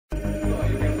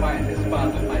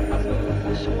Zombies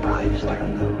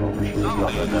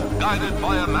guided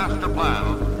by a master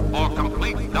plan for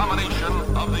complete domination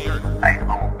of the Earth. I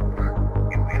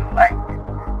hope you will like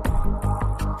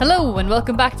it. Hello and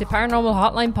welcome back to Paranormal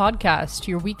Hotline Podcast,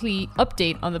 your weekly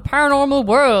update on the paranormal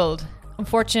world.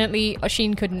 Unfortunately,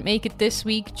 Oisín couldn't make it this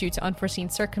week due to unforeseen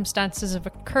circumstances of a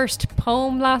cursed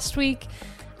poem last week.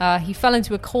 He fell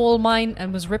into a coal mine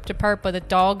and was ripped apart by the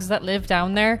dogs that live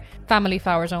down there. Family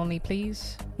flowers only,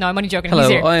 please. No, I'm only joking. Hello,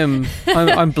 He's here.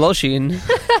 I'm blushing.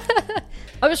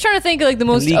 I was trying to think of like the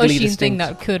most Legally Oisín thing distinct.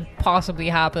 that could possibly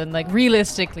happen. Like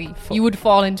realistically, you would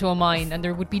fall into a mine and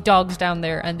there would be dogs down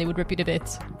there and they would rip you to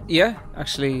bits. Yeah,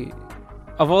 actually,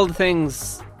 of all the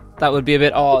things that would be a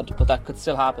bit odd, but that could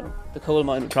still happen, the coal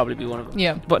mine would probably be one of them.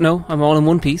 Yeah. But no, I'm all in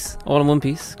one piece.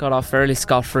 Got off fairly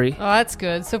scot-free. Oh, that's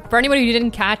good. So for anybody who didn't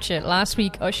catch it, last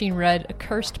week Oisín read a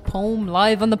cursed poem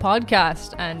live on the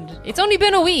podcast, and it's only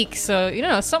been a week, so you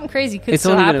know something crazy could It's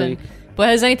still only been a happen. week. But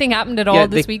has anything happened at all Yeah,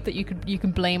 this week that you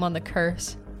can blame on the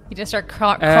curse? You just start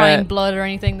crying blood or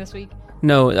anything this week?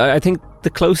 No, I think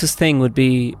the closest thing would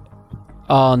be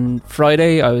on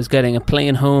Friday. I was getting a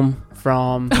plane home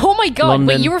from Oh my god! London.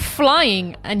 Wait, you were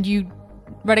flying and you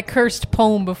read a cursed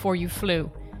poem before you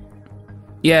flew.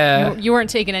 Yeah. You weren't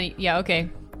taking any. Yeah, okay.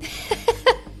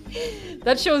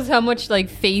 That shows how much like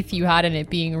faith you had in it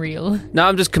being real. No,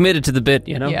 I'm just committed to the bit,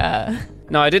 you know? Yeah.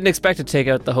 No, I didn't expect to take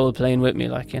out the whole plane with me,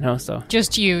 like, you know, so.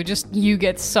 Just you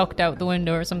get sucked out the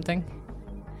window or something.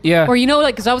 Yeah. Or you know,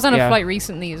 like, because I was on a Yeah. flight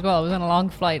recently as well. I was on a long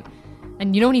flight,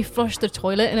 and you know when you flush the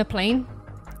toilet in a plane,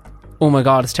 Oh my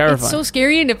god, it's terrifying. it's so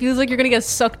scary, and it feels like you're gonna get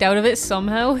sucked out of it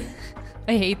somehow.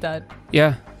 I hate that.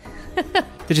 Yeah.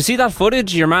 Did you see that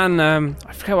footage? Your man,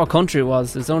 I forget what country it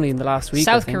was. It was only in the last week.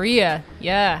 I South think. Korea,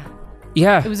 yeah.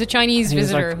 Yeah. It was a Chinese He was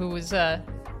visitor like- who was.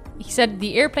 He said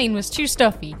the airplane was too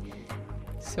stuffy,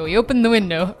 so he opened the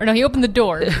window, or no, he opened the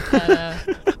door. And,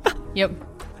 yep.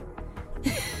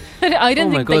 I didn't Oh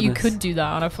my think that you goodness. could do that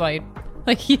on a flight.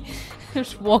 Like, you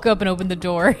just walk up and open the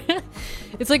door.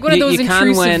 It's like one of You- those you can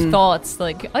intrusive when- thoughts.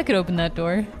 Like, I could open that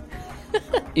door.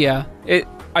 Yeah.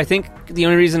 I think the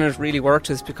only reason it really worked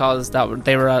is because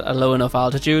they were at a low enough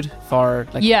altitude for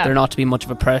like Yeah. there not to be much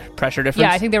of a pressure difference.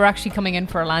 Yeah, I think they were actually coming in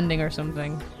for a landing or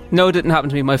something. No, it didn't happen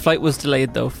to me. My flight was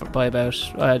delayed though by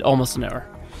about almost an hour.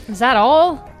 Is that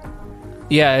all?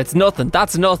 Yeah, it's nothing.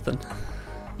 That's nothing.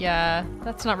 Yeah,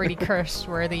 that's not really curse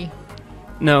worthy.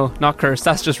 No, not cursed.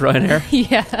 That's just Ryanair.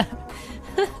 Yeah.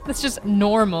 That's just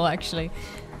normal, actually.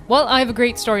 Well, I have a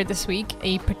great story this week,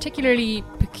 a particularly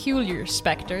peculiar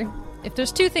spectre. If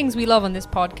there's two things we love on this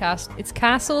podcast, it's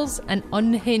castles and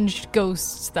unhinged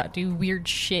ghosts that do weird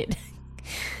shit.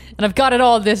 And I've got it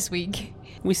all this week.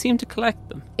 We seem to collect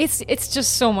them. It's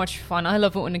just so much fun. I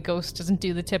love it when a ghost doesn't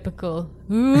do the typical,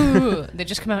 ooh, they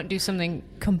just come out and do something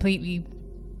completely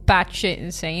batshit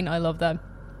insane. I love that.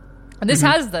 And this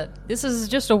has that. This is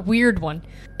just a weird one.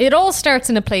 It all starts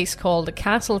in a place called the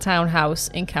Castletown house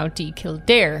in County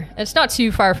Kildare. It's not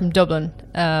too far from Dublin.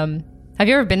 Have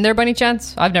you ever been there by any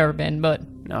chance? I've never been, but...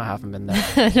 No, I haven't been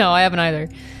there. No, I haven't either.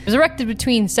 It was erected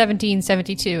between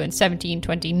 1772 and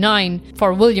 1729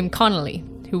 for William Connolly,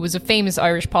 who was a famous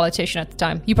Irish politician at the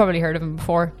time. You probably heard of him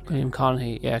before. William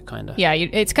Connolly, yeah, kind of. Yeah,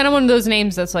 it's kind of one of those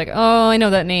names that's like, oh, I know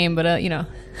that name, but, you know...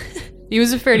 He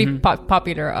was a fairly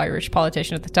popular Irish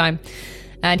politician at the time.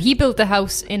 And he built the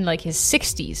house in like his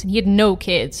 60s, and he had no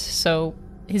kids. So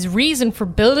his reason for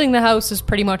building the house is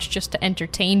pretty much just to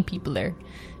entertain people there.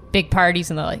 Big parties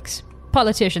and the likes.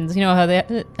 Politicians, you know how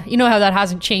that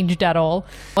hasn't changed at all.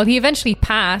 Well, he eventually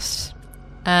passed,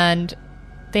 and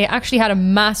they actually had a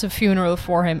massive funeral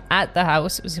for him at the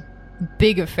house. It was a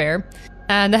big affair.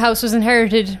 And the house was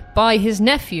inherited by his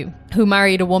nephew, who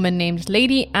married a woman named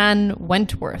Lady Anne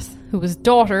Wentworth, who was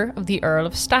daughter of the Earl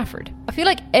of Stafford. I feel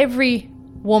like every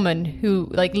woman who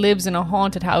like lives in a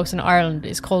haunted house in Ireland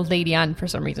is called Lady Anne for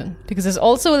some reason, because there's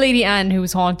also a Lady Anne who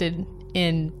was haunted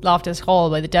in Loftus Hall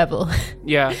by the devil.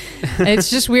 Yeah. And it's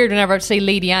just weird whenever I say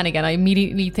Lady Anne again. I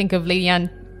immediately think of Lady Anne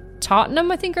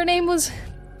Tottenham, I think her name was.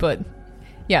 But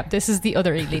yeah, this is the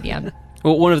other Lady Anne.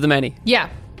 Well, one of the many. Yeah.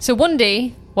 So one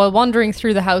day, while wandering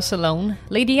through the house alone,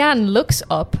 Lady Anne looks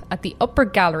up at the upper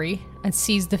gallery and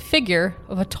sees the figure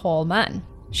of a tall man.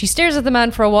 She stares at the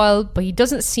man for a while, but he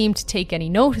doesn't seem to take any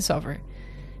notice of her.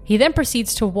 He then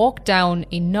proceeds to walk down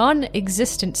a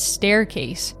non-existent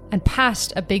staircase and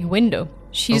past a big window.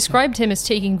 She described him as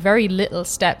taking very little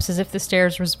steps, as if the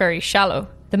stairs was very shallow.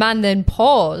 The man then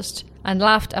paused and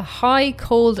laughed a high,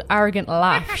 cold, arrogant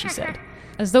laugh, she said,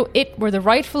 as though it were the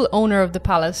rightful owner of the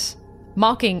palace,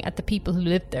 mocking at the people who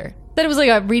lived there. That it was like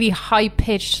a really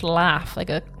high-pitched laugh, like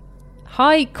a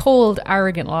high, cold,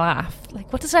 arrogant laugh.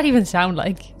 Like, what does that even sound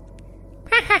like?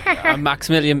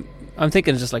 Maximilian. I'm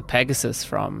thinking just like Pegasus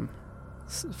from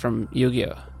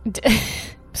Yu-Gi-Oh.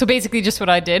 So basically just what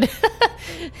I did.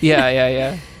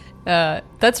 Yeah.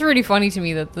 That's really funny to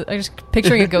me that I'm just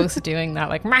picturing a ghost doing that,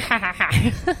 like.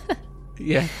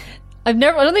 Yeah. I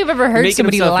don't think I've ever heard Making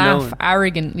somebody himself laugh known.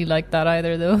 arrogantly like that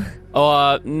either, though.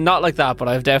 Oh, not like that, but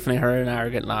I've definitely heard an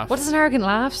arrogant laugh. What does an arrogant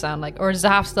laugh sound like? Or does it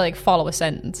have to like follow a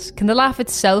sentence? Can the laugh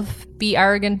itself be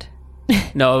arrogant?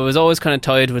 No, it was always kind of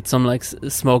tied with some like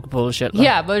smoke bullshit. Like.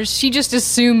 Yeah, but she just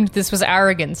assumed this was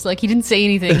arrogance. Like, he didn't say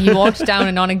anything. He walked down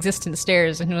a non-existent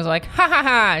stairs and he was like, ha ha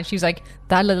ha. And she was like,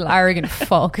 that little arrogant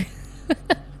fuck.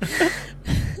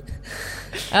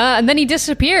 And then he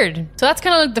disappeared. So that's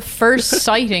kind of like the first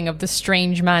sighting of the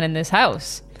strange man in this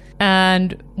house.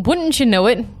 And wouldn't you know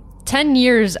it, 10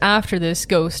 years after this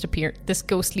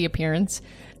ghostly appearance,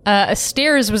 a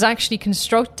stairs was actually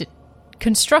constructed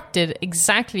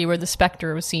exactly where the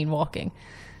spectre was seen walking.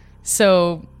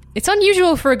 So it's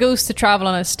unusual for a ghost to travel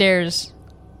on a stairs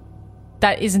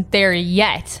that isn't there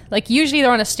yet. Like, usually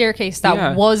they're on a staircase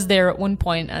that was there at one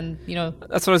point, and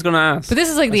That's what I was going to ask. but this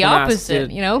is like the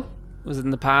opposite, Was it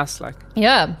in the past? Like,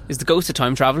 yeah. is the ghost a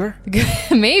time traveler?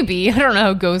 Maybe. I don't know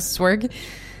how ghosts work.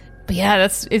 But yeah,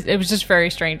 it was just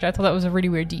very strange. I thought that was a really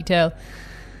weird detail.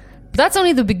 But that's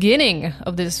only the beginning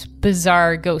of this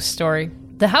bizarre ghost story.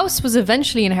 The house was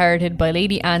eventually inherited by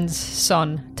Lady Anne's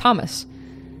son, Thomas.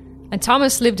 And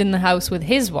Thomas lived in the house with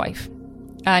his wife.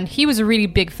 And he was a really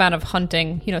big fan of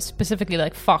hunting, specifically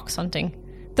like fox hunting.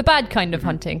 The bad kind of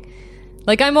hunting.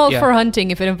 Like, I'm all for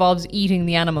hunting if it involves eating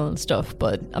the animal and stuff,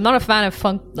 but I'm not a fan of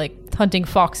hunting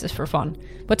foxes for fun.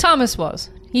 But Thomas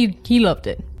was. He loved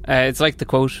it. It's like the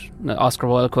quote, the Oscar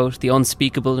Wilde quote, the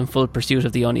unspeakable in full pursuit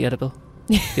of the uneatable.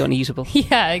 The uneatable.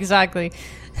 Yeah, exactly.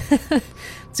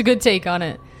 It's a good take on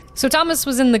it. So Thomas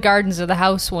was in the gardens of the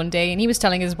house one day and he was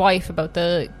telling his wife about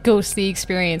the ghostly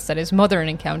experience that his mother had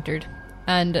encountered.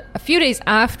 And a few days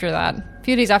after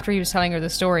he was telling her the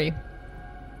story,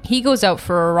 he goes out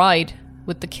for a ride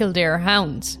with the Kildare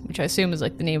Hounds, which I assume is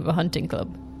like the name of a hunting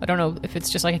club. I don't know if it's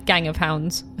just like a gang of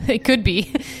hounds. It could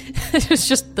be. It's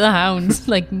just the hounds,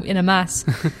 like in a mass.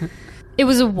 It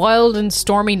was a wild and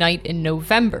stormy night in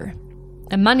November,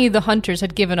 and many of the hunters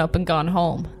had given up and gone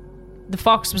home. The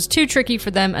fox was too tricky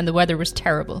for them and the weather was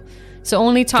terrible. So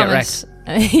only Thomas...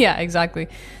 yeah, exactly.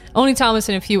 Only Thomas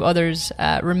and a few others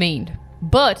remained.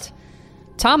 But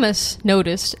Thomas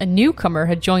noticed a newcomer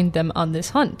had joined them on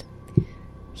this hunt.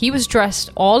 He was dressed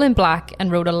all in black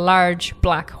and rode a large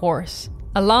black horse.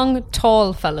 A long,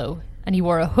 tall fellow, and he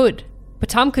wore a hood. But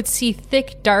Tom could see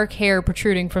thick, dark hair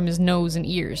protruding from his nose and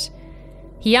ears.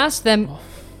 He asked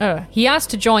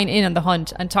to join in on the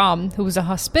hunt, and Tom, who was a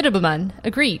hospitable man,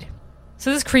 agreed.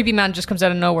 So this creepy man just comes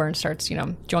out of nowhere and starts,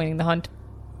 joining the hunt.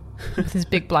 With his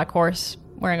big black horse,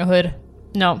 wearing a hood.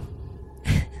 No.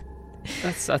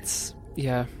 That's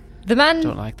yeah. The man...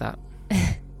 Don't like that.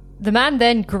 The man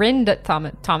then grinned at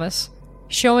Thomas,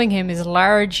 showing him his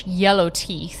large yellow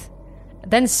teeth,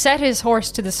 then set his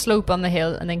horse to the slope on the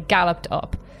hill and then galloped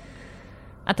up.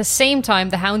 At the same time,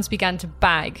 the hounds began to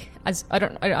bag. As I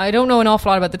don't know an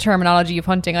awful lot about the terminology of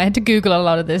hunting. I had to Google a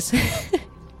lot of this.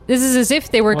 This is as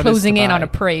if they were closing in on a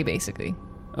prey, basically.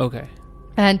 Okay.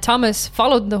 And Thomas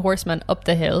followed the horseman up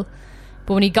the hill,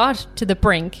 but when he got to the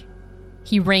brink,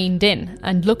 he reined in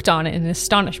and looked on in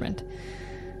astonishment.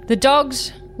 The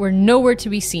dogs were nowhere to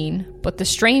be seen, but the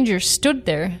stranger stood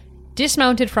there,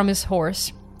 dismounted from his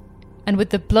horse, and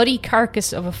with the bloody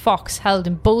carcass of a fox held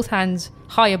in both hands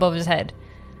high above his head.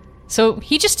 So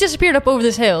he just disappeared up over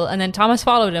this hill, and then Thomas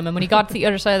followed him, and when he got to the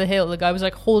other side of the hill, the guy was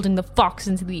like holding the fox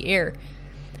into the air.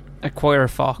 A choir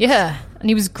fox. Yeah, and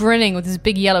he was grinning with his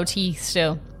big yellow teeth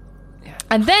still. Yeah.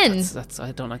 And then...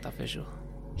 I don't like that visual.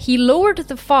 He lowered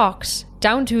the fox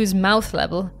down to his mouth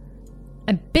level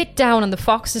and bit down on the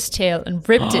fox's tail and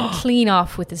ripped it clean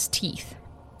off with his teeth.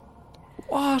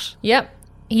 What? Yep.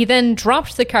 He then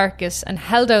dropped the carcass and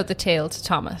held out the tail to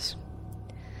Thomas.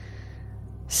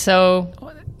 So,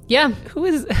 yeah. Who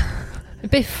is... A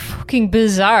bit fucking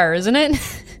bizarre, isn't it?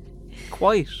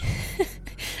 Quite.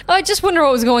 I just wonder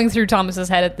what was going through Thomas's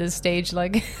head at this stage.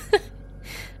 Like,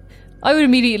 I would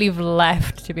immediately have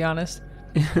left, to be honest.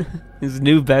 His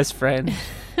new best friend.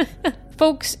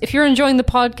 Folks, if you're enjoying the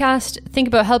podcast, think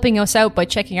about helping us out by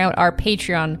checking out our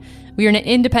Patreon. We are an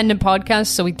independent podcast,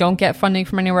 so we don't get funding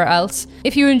from anywhere else.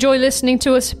 If you enjoy listening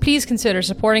to us, please consider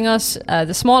supporting us.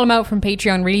 The small amount from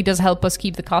Patreon really does help us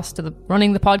keep the cost of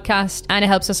running the podcast, and it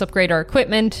helps us upgrade our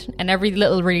equipment, and every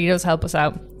little really does help us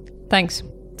out. Thanks.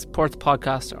 Support the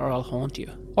podcast or I'll haunt you.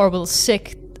 Or we'll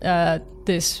sick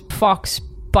this fox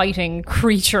biting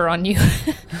creature on you.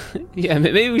 Yeah,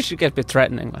 maybe we should get a bit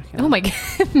threatening. Like, you know? Oh my god,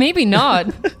 maybe not.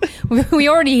 We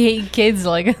already hate kids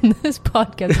like on this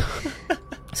podcast.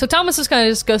 So Thomas was kind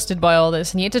of disgusted by all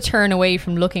this, and he had to turn away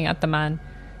from looking at the man.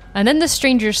 And then the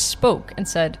stranger spoke and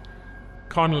said,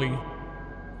 Connolly,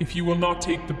 if you will not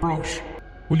take the brush,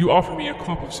 will you offer me a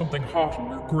cup of something hot in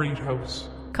your great house?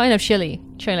 Kind of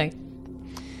chilling.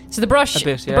 So the brush, A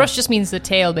bit, yeah. the brush just means the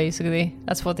tail, basically.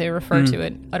 That's what they refer to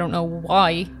it. I don't know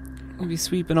why. Maybe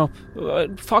sweeping up.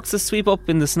 Foxes sweep up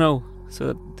in the snow so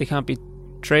that they can't be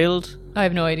trailed. I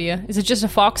have no idea. Is it just a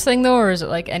fox thing though, or is it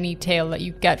like any tail that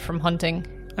you get from hunting?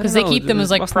 Because they know. keep them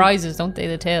as like Wasn't- prizes, don't they?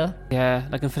 The tail. Yeah,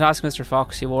 like in Fantastic Mr.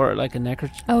 Fox, he wore it like a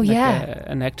neckerchief. Oh, like yeah.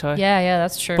 a necktie. Yeah,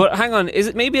 that's true. But hang on,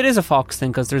 maybe it is a fox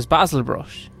thing because there's Basil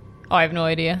Brush, Oh, I have no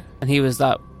idea. and he was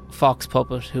that fox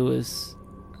puppet who was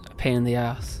a pain in the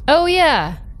ass. Oh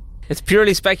yeah. It's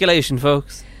purely speculation,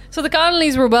 folks. So the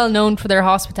Connollys were well known for their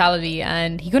hospitality,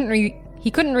 and he couldn't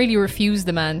really refuse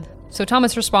the man. So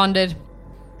Thomas responded,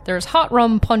 "There's hot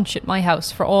rum punch at my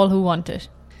house for all who want it."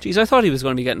 Jeez, I thought he was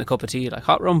going to be getting a cup of tea, like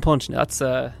hot rum punch. That's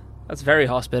very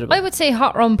hospitable. I would say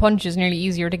hot rum punch is nearly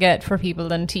easier to get for people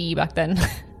than tea back then,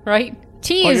 right?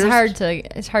 Tea Well, is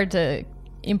yours- hard to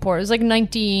import. It was like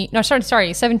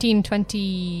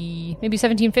 1720, maybe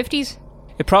 1750s.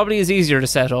 It probably is easier to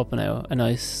set up now a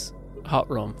nice hot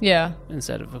rum Yeah,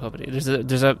 instead of a cup of tea.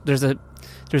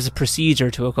 There's a procedure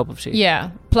to a cup of tea.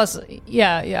 yeah. Plus,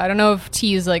 yeah. I don't know if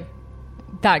tea is like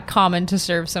that common to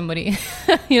serve somebody,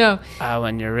 you know.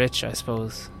 When you're rich, I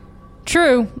suppose.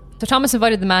 True. So Thomas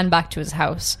invited the man back to his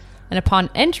house, and upon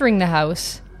entering the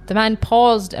house, the man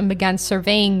paused and began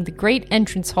surveying the great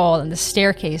entrance hall and the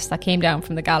staircase that came down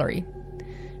from the gallery.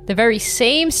 The very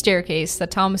same staircase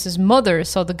that Thomas's mother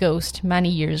saw the ghost many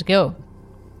years ago.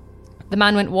 The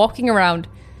man went walking around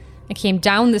and came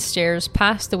down the stairs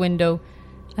past the window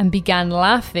and began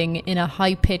laughing in a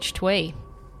high-pitched way,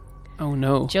 Oh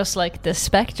no. just like the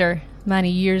spectre many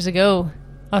years ago.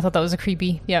 I thought that was a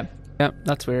creepy, yeah. Yeah,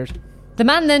 that's weird. The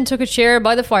man then took a chair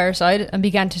by the fireside and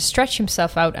began to stretch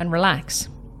himself out and relax.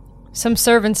 Some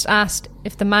servants asked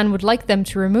if the man would like them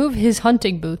to remove his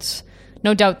hunting boots.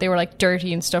 No doubt they were like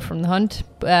dirty and stuff from the hunt,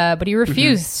 but he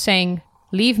refused, saying,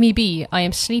 "Leave me be, I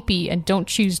am sleepy and don't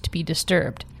choose to be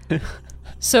disturbed."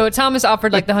 So Thomas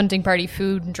offered like the hunting party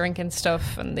food and drink and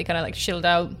stuff, and they kind of like chilled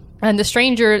out. And the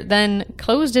stranger then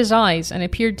closed his eyes and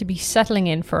appeared to be settling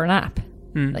in for a nap.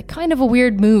 Like kind of a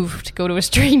weird move to go to a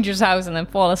stranger's house and then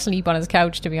fall asleep on his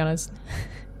couch, to be honest,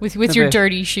 with your bit.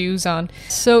 dirty shoes on.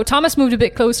 So Thomas moved a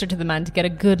bit closer to the man to get a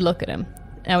good look at him.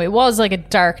 Now it was like a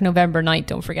dark November night,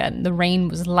 don't forget, and the rain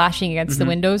was lashing against the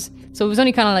windows, so it was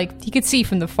only kind of like he could see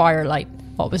from the firelight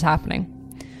what was happening.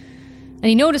 And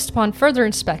he noticed upon further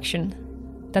inspection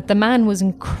that the man was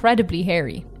incredibly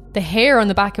hairy. The hair on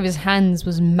the back of his hands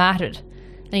was matted,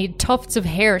 and he had tufts of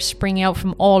hair springing out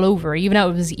from all over, even out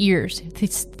of his ears.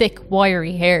 This thick,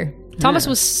 wiry hair. Thomas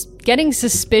was getting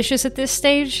suspicious at this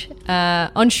stage,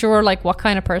 unsure like what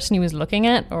kind of person he was looking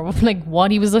at, or like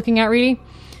what he was looking at really.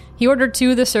 He ordered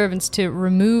two of the servants to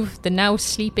remove the now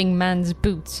sleeping man's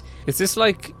boots. Is this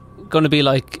like going to be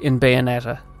like in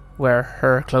Bayonetta, where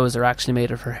her clothes are actually made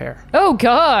of her hair? Oh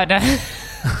God!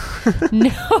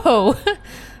 No!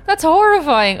 That's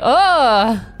horrifying.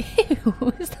 Oh!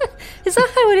 Ew. Is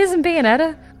that how it is in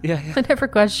Bayonetta? Yeah. I never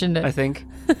questioned it. I think.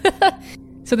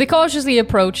 So they cautiously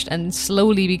approached and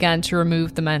slowly began to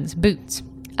remove the man's boots.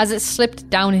 As it slipped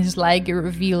down his leg, it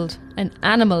revealed an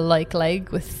animal-like leg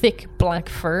with thick black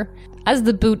fur. As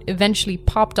the boot eventually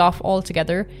popped off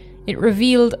altogether, it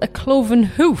revealed a cloven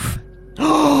hoof.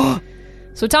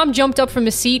 So Tom jumped up from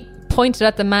his seat, pointed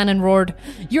at the man and roared,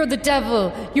 "You're the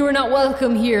devil! You are not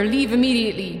welcome here! Leave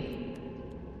immediately!"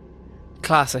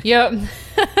 Classic. Yep.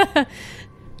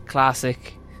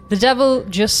 Classic. The devil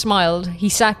just smiled. He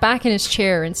sat back in his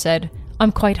chair and said,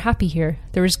 "I'm quite happy here.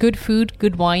 There is good food,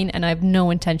 good wine, and I have no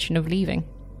intention of leaving."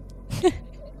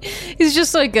 He's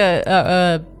just like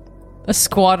a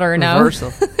squatter now.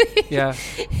 Reversal. Yeah.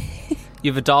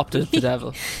 You've adopted the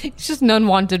devil. He's just an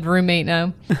unwanted roommate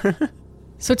now.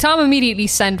 So Tom immediately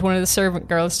sent one of the servant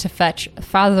girls to fetch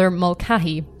Father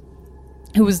Mulcahy,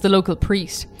 who was the local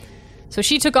priest. So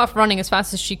she took off running as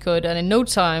fast as she could, and in no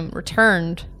time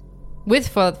returned with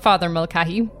Father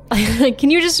Mulcahy. Can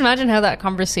you just imagine how that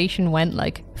conversation went?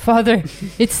 Like, "Father,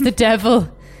 it's the devil.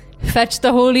 Fetch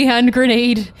the holy hand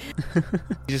grenade." He's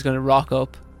just going to rock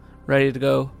up, ready to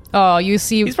go. Oh, you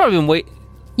see, He's probably been waiting.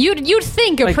 you'd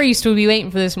think a priest would be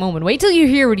waiting for this moment. Wait till you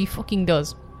hear what he fucking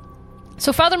does.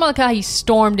 So Father Mulcahy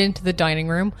stormed into the dining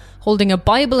room, holding a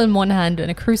Bible in one hand and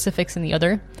a crucifix in the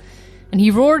other. And he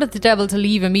roared at the devil to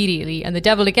leave immediately, and the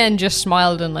devil again just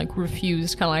smiled and like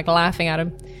refused, kind of like laughing at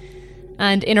him.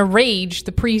 And in a rage,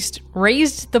 the priest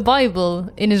raised the Bible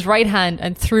in his right hand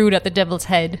and threw it at the devil's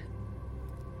head.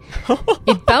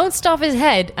 It bounced off his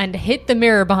head and hit the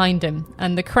mirror behind him,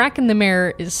 and the crack in the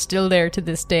mirror is still there to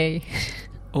this day.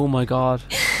 Oh my god.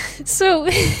 So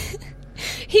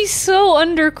he's so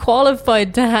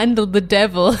underqualified to handle the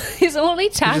devil. His only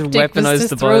tactic was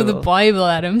to throw the Bible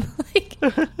at him. Like,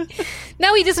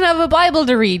 now he doesn't have a Bible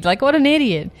to read. Like, what an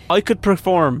idiot. I could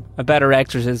perform a better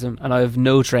exorcism and I have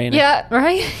no training. Yeah,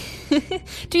 right?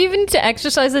 Do you even need to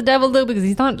exorcise the devil though? Because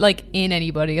he's not like in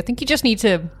anybody. I think you just need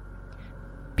to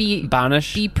be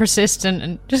persistent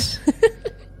and just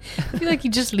I feel like you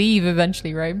just leave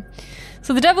eventually, right?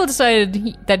 So the devil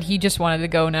decided that he just wanted to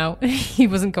go now. He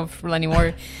wasn't comfortable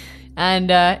anymore.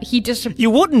 And he just... You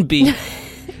wouldn't be.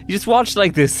 You just watched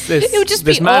like this it would just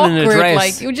be man awkward, in a dress.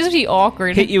 like, it would just be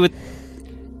awkward. Hit you with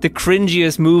the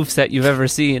cringiest moveset you've ever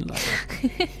seen. Like.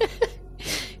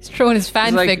 He's throwing his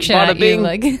fan like, fiction at you.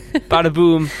 Like. Bada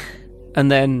boom.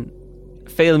 And then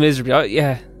fail miserably. Oh,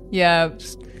 yeah. Yeah.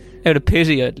 Just out of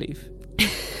pity, I'd leave.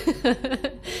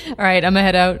 Alright, I'm gonna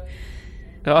head out.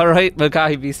 Alright, well,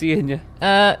 I'll be seeing you.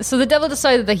 So the devil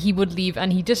decided that he would leave,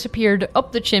 and he disappeared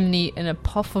up the chimney in a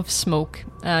puff of smoke.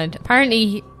 And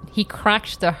apparently he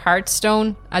cracked the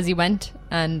heartstone as he went,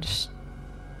 and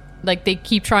like they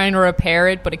keep trying to repair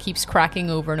it, but it keeps cracking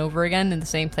over and over again in the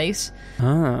same place.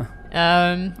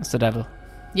 That's the devil.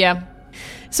 Yeah.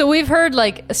 So we've heard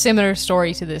like a similar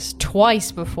story to this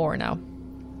twice before now.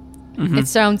 Mm-hmm. It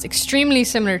sounds extremely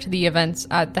similar to the events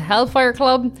at the Hellfire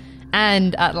Club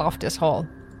and at Loftus Hall,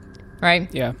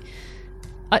 right? Yeah.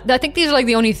 I think these are like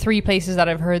the only 3 places that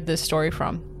I've heard this story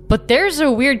from. But there's a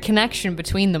weird connection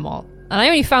between them all. And I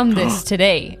only found this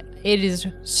today. It is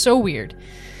so weird.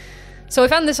 So I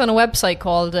found this on a website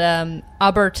called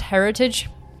Abert Heritage.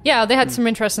 Yeah, they had some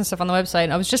interesting stuff on the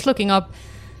website. I was just looking up,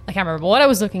 I can't remember what I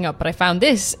was looking up, but I found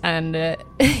this, and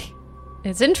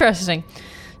it's interesting.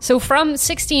 So from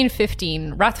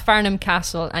 1615, Rathfarnham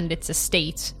Castle and its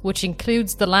estates, which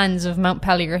includes the lands of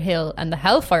Montpellier Hill and the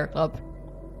Hellfire Club,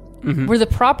 were the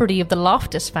property of the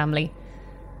Loftus family,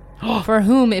 for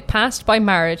whom it passed by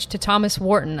marriage to Thomas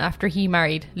Wharton after he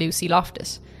married Lucy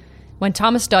Loftus. When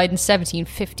Thomas died in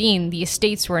 1715, the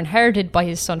estates were inherited by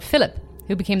his son Philip,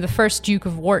 who became the first Duke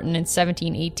of Wharton in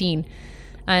 1718.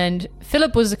 And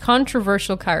Philip was a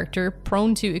controversial character,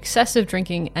 prone to excessive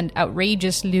drinking and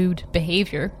outrageous lewd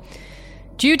behaviour.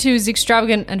 Due to his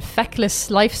extravagant and feckless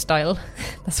lifestyle,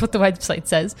 that's what the website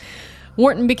says,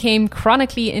 Wharton became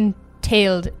chronically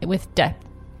entailed with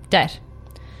debt,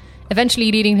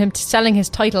 eventually leading him to selling his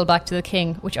title back to the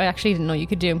king, which I actually didn't know you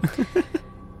could do.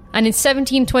 And in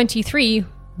 1723,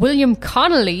 William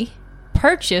Connolly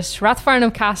purchased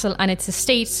Rathfarnham Castle and its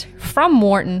estates from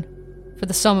Wharton for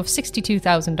the sum of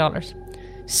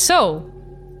 $62,000. So,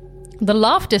 the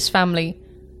Loftus family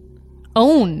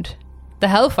owned the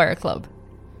Hellfire Club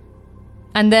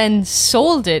and then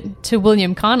sold it to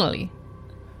William Connolly.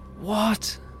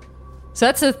 What? So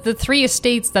that's the 3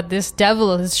 estates that this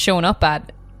devil has shown up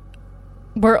at,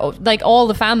 where like all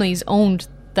the families owned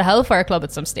the Hellfire Club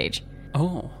at some stage.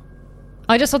 Oh.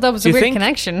 I just thought that was a weird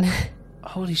connection.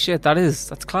 Holy shit, that's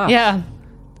class. Yeah.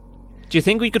 Do you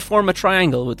think we could form a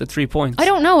triangle with the 3 points? I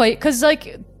don't know, because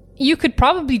like you could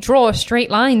probably draw a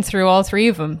straight line through all 3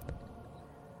 of them.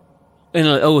 In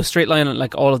a straight line,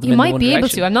 like all of them. You in might one be able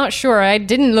direction. to. I'm not sure. I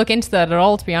didn't look into that at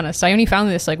all, to be honest. I only found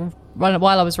this like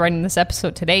while I was writing this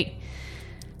episode today.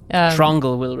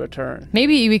 Trongle will return.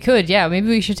 Maybe we could. Yeah, maybe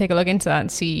we should take a look into that and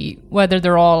see whether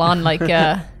they're all on like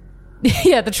yeah,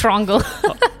 the Trongle.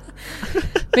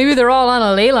 Maybe they're all on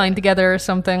a ley line together or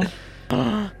something.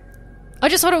 I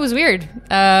just thought it was weird.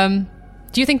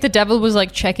 Do you think the devil was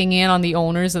like checking in on the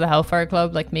owners of the Hellfire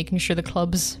Club, like making sure the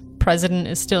club's president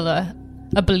is still a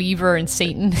believer in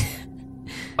Satan?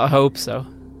 I hope so.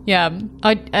 Yeah,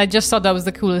 I just thought that was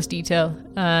the coolest detail.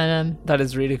 That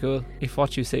is really cool. If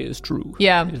what you say is true.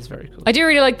 Yeah. It is very cool. I do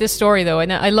really like this story though,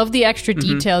 and I love the extra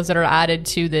details that are added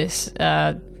to this.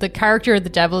 The character of the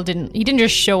devil didn't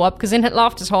just show up, because in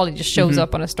Loftus Hall he just shows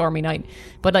up on a stormy night,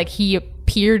 but like he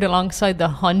appeared alongside the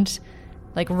hunt,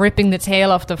 like ripping the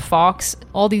tail off the fox.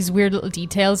 All these weird little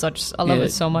details. I love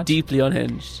it so much. Deeply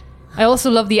unhinged. I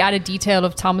also love the added detail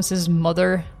of Thomas's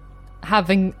mother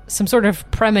having some sort of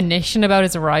premonition about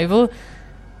his arrival.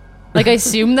 Like, I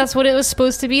assume that's what it was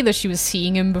supposed to be, that she was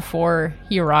seeing him before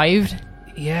he arrived.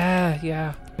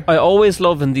 Yeah. I always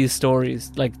love in these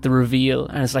stories, like, the reveal,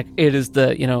 and it's like, it is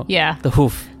the, the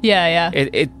hoof. Yeah.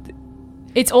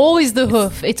 It's always the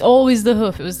hoof. It's always the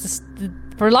hoof. It was the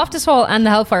For Loftus Hall and the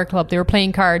Hellfire Club, they were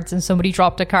playing cards and somebody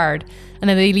dropped a card and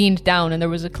then they leaned down and there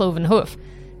was a cloven hoof.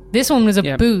 This one was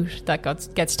a boot that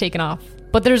gets taken off.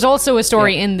 But there's also a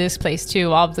story in this place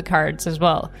too of the cards as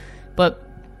well. But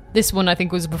this one I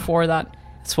think was before that.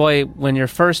 That's why when you're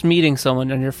first meeting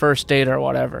someone on your first date or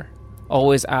whatever,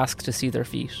 always ask to see their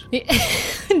feet.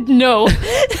 No.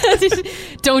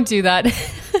 Don't do that.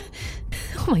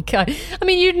 Oh my god. I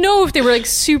mean, you'd know if they were like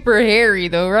super hairy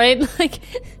though, right? Like,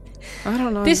 I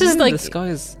don't know. This is like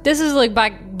disguise. This is like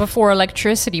back before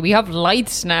electricity. We have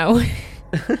lights now.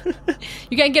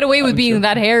 You can't get away with being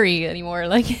that hairy anymore.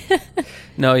 Like,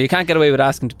 no, you can't get away with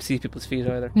asking to see people's feet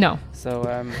either. No. So,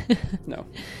 no.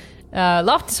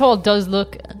 Loftus Hall does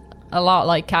look a lot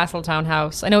like Castletown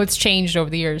House. I know it's changed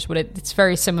over the years, but it's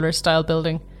very similar style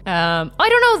building. I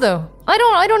don't know though.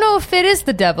 I don't know if it is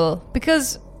the devil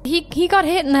because he got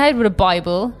hit in the head with a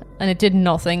Bible and it did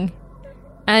nothing,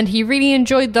 and he really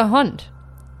enjoyed the hunt,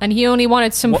 and he only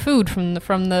wanted some food from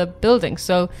the building.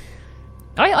 So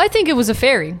I think it was a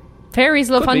fairy. Fairies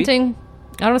love hunting.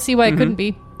 I don't see why it couldn't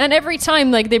be. And every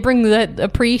time, like, they bring a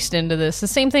priest into this, the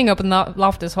same thing up in the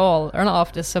Loftus Hall, or not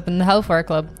Loftus, up in the Hellfire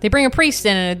Club. They bring a priest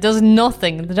in and it does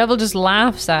nothing. The devil just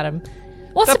laughs at him.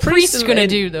 What's the priest going to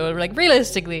do, though? Like,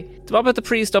 realistically. What about the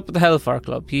priest up at the Hellfire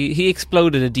Club? He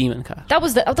exploded a demon cat. That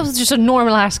was just a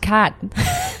normal ass cat.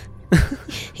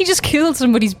 He just killed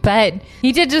somebody's pet.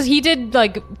 He did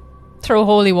like throw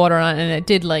holy water on it and it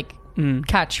did like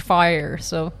catch fire.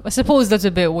 So I suppose that's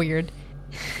a bit weird.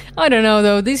 I don't know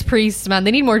though. These priests, man,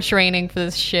 they need more training for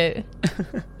this shit.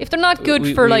 If they're not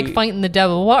good for like fighting the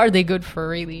devil, what are they good for,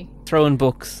 really? Throwing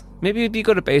books. Maybe he'd be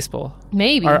good at baseball.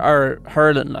 Maybe. Or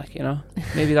hurling, like, you know.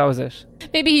 Maybe that was it.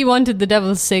 Maybe he wanted the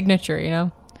devil's signature, you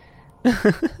know.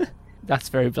 That's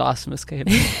very blasphemous, Kate.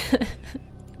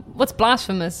 What's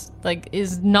blasphemous, like,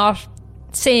 is not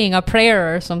saying a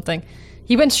prayer or something.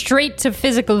 He went straight to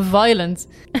physical violence.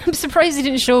 I'm surprised he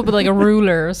didn't show up with like a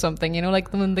ruler or something, you know, like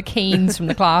the canes from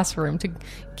the classroom to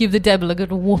give the devil a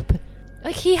good whoop.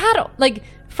 Like, he had, like,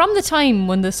 from the time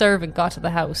when the servant got to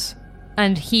the house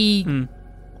and he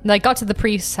like got to the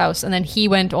priest's house and then he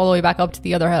went all the way back up to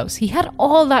the other house, he had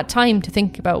all that time to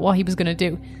think about what he was going to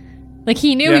do. Like,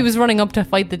 he knew he was running up to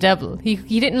fight the devil. He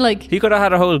didn't like... He could have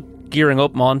had a whole gearing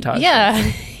up montage. Yeah,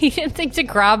 he didn't think to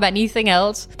grab anything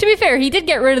else. To be fair, he did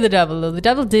get rid of the devil, though. The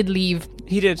devil did leave.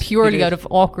 He did. Purely out of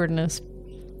awkwardness.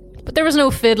 But there was no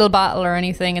fiddle battle or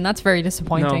anything, and that's very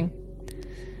disappointing.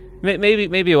 No.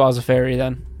 Maybe it was a fairy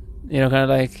then. You know, kind of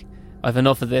like, I've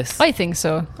enough of this. I think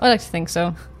so. I like to think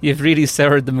so. You've really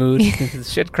soured the mood.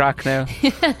 It's shit crack now.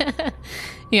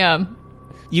 Yeah.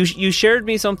 You shared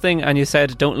me something and you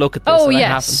said, don't look at this. Oh,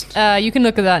 yes. You can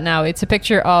look at that now. It's a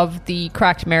picture of the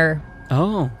cracked mirror.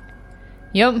 Oh.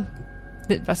 Yep.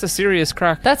 That's a serious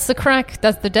crack. That's the crack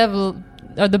that the devil,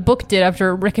 or the book did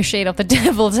after it ricocheted off the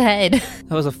devil's head.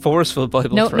 That was a forceful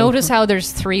Bible throw. Notice how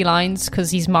there's 3 lines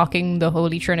because he's mocking the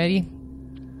Holy Trinity.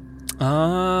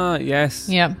 Ah, yes.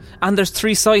 Yeah. And there's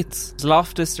 3 sites. There's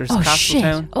Loftus, there's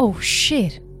Castletown. Oh,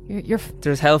 shit.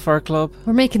 There's Hellfire Club.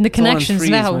 We're making the connections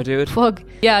now. My dude. Fuck.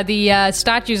 Yeah, the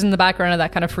statues in the background of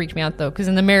that kind of freaked me out though, because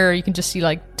in the mirror you can just see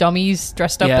like dummies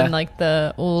dressed up in like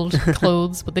the old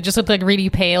clothes, but they just look like really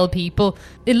pale people.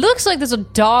 It looks like there's a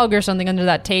dog or something under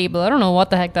that table. I don't know what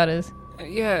the heck that is.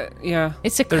 Yeah.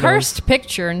 It's a cursed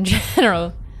picture in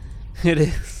general. It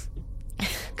is.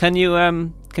 Can you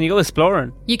go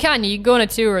exploring? You can go on a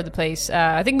tour of the place.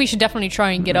 I think we should definitely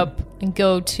try and get up and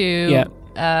go to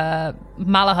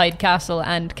Malahide Castle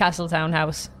and Castletown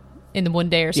House in the one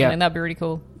day or something. That'd be really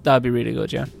cool. That'd be really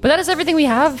good, yeah. But that is everything we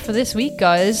have for this week,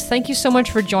 guys. Thank you so much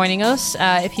for joining us.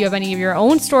 If you have any of your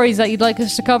own stories that you'd like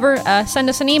us to cover, send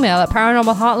us an email at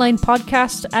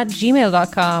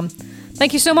paranormalhotlinepodcast@gmail.com.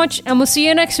 Thank you so much, and we'll see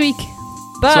you next week.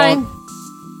 Bye.